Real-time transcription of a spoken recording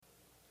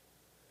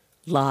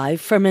Live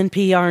from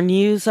NPR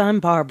News, I'm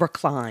Barbara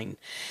Klein.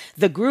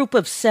 The Group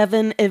of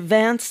 7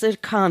 advanced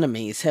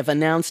economies have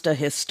announced a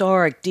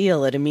historic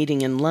deal at a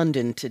meeting in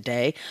London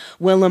today.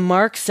 Willem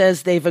Marks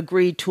says they've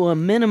agreed to a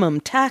minimum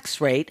tax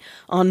rate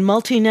on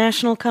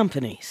multinational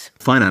companies.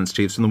 Finance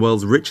chiefs from the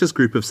world's richest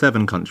group of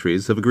 7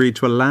 countries have agreed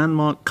to a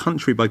landmark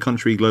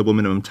country-by-country global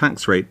minimum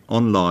tax rate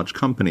on large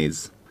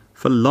companies.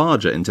 For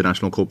larger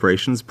international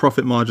corporations,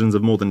 profit margins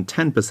of more than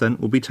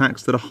 10% will be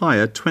taxed at a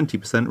higher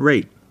 20%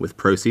 rate, with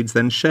proceeds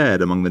then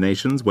shared among the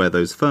nations where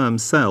those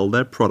firms sell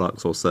their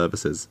products or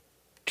services.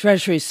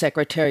 Treasury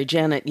Secretary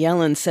Janet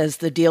Yellen says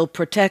the deal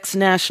protects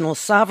national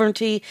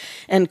sovereignty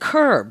and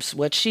curbs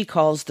what she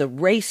calls the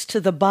race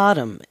to the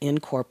bottom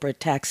in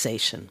corporate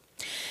taxation.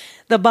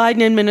 The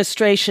Biden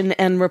administration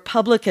and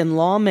Republican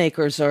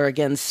lawmakers are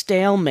again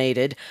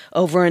stalemated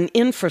over an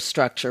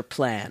infrastructure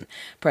plan.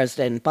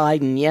 President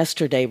Biden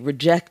yesterday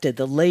rejected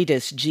the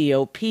latest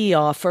GOP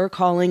offer,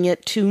 calling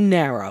it too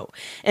narrow.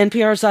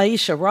 NPR's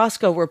Aisha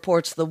Roscoe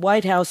reports the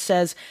White House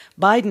says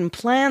Biden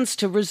plans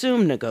to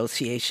resume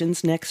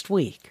negotiations next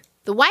week.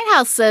 The White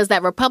House says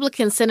that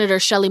Republican Senator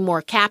Shelley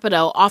Moore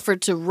Capito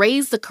offered to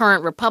raise the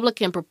current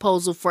Republican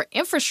proposal for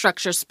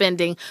infrastructure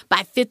spending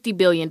by $50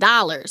 billion.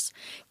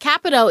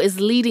 Capito is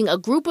leading a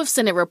group of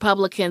Senate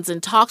Republicans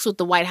in talks with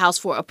the White House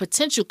for a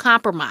potential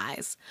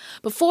compromise.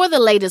 Before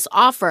the latest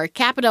offer,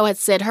 Capito had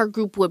said her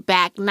group would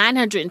back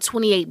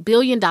 $928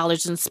 billion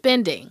in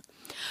spending.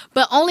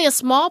 But only a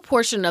small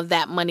portion of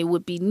that money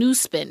would be new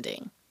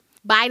spending.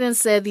 Biden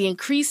said the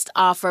increased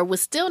offer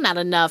was still not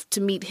enough to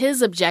meet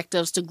his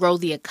objectives to grow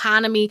the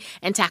economy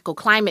and tackle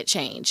climate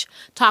change.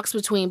 Talks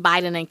between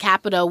Biden and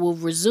Capito will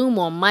resume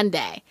on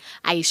Monday.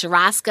 Aisha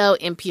Roscoe,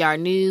 NPR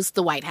News,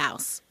 the White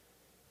House.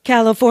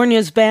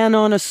 California's ban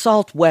on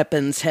assault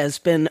weapons has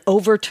been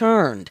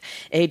overturned.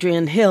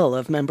 Adrian Hill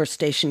of member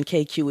station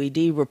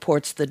KQED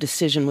reports the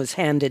decision was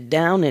handed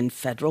down in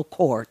federal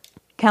court.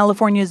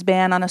 California's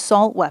ban on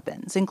assault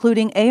weapons,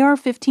 including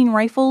AR-15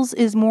 rifles,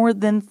 is more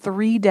than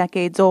 3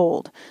 decades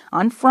old.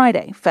 On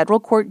Friday, federal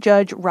court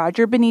judge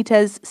Roger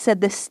Benitez said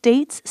the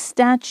state's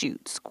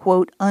statutes,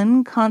 quote,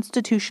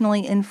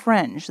 unconstitutionally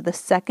infringe the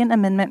Second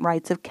Amendment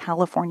rights of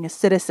California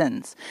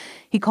citizens.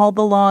 He called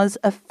the laws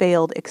a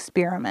failed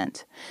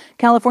experiment.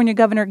 California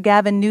Governor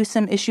Gavin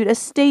Newsom issued a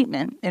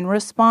statement in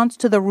response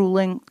to the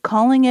ruling,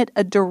 calling it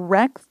a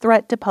direct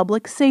threat to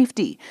public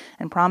safety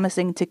and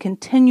promising to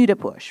continue to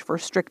push for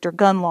stricter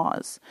gun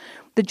laws.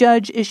 The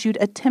judge issued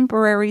a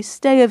temporary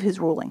stay of his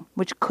ruling,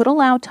 which could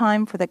allow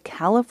time for the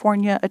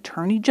California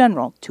Attorney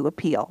General to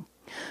appeal.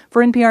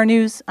 For NPR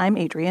News, I'm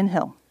Adrienne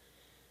Hill.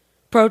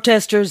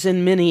 Protesters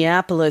in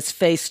Minneapolis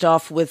faced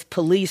off with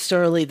police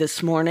early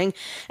this morning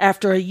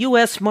after a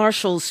U.S.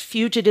 Marshals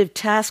Fugitive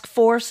Task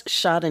Force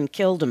shot and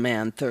killed a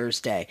man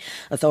Thursday.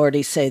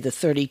 Authorities say the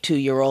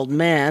 32-year-old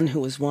man, who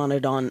was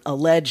wanted on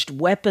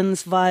alleged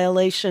weapons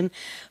violation,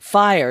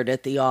 fired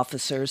at the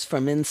officers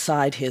from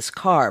inside his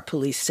car.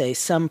 Police say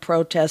some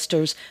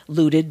protesters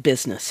looted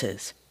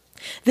businesses.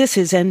 This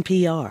is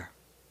NPR.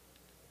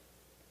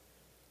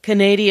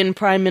 Canadian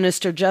Prime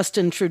Minister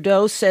Justin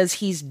Trudeau says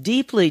he's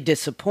deeply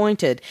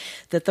disappointed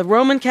that the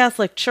Roman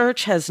Catholic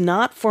Church has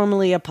not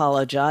formally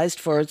apologized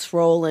for its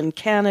role in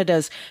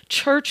Canada's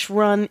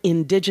church-run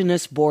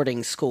Indigenous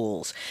boarding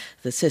schools.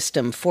 The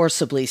system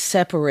forcibly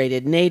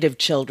separated Native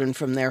children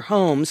from their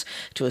homes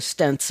to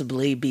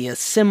ostensibly be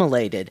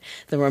assimilated.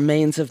 The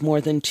remains of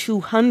more than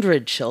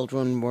 200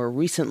 children were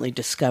recently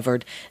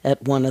discovered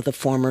at one of the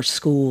former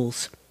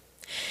schools.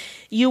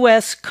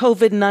 U.S.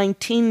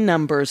 COVID-19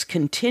 numbers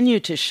continue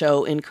to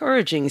show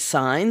encouraging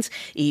signs,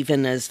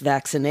 even as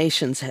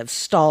vaccinations have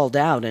stalled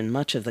out in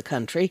much of the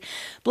country.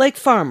 Blake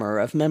Farmer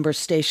of member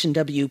station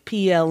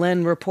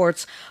WPLN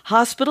reports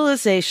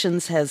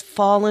hospitalizations has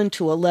fallen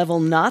to a level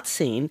not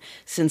seen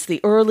since the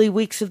early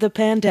weeks of the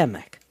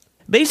pandemic.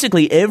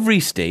 Basically, every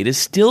state is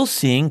still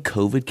seeing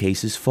COVID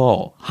cases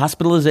fall.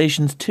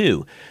 Hospitalizations,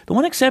 too. The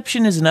one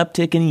exception is an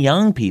uptick in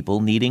young people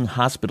needing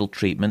hospital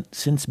treatment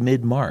since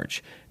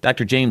mid-March.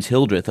 Dr. James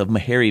Hildreth of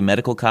Meharry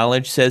Medical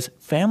College says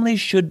families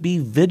should be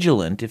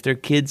vigilant if their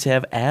kids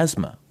have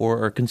asthma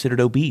or are considered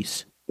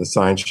obese. The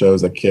science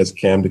shows that kids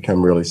can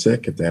become really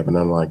sick if they have an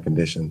underlying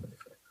condition.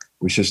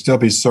 We should still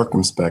be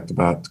circumspect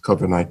about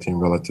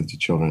COVID-19 relative to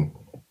children.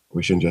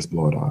 We shouldn't just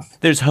blow it off.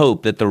 There's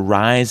hope that the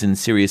rise in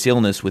serious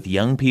illness with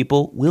young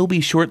people will be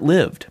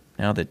short-lived,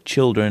 now that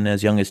children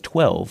as young as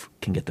 12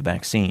 can get the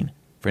vaccine.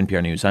 For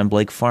NPR News, I'm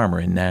Blake Farmer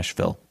in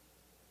Nashville.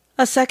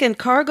 A second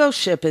cargo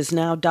ship is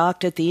now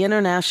docked at the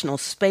International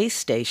Space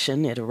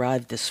Station. It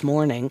arrived this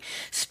morning.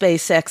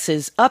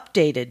 SpaceX's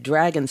updated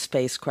Dragon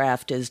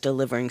spacecraft is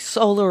delivering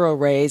solar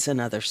arrays and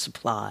other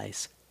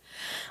supplies.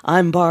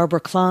 I'm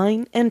Barbara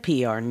Klein,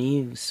 NPR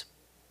News.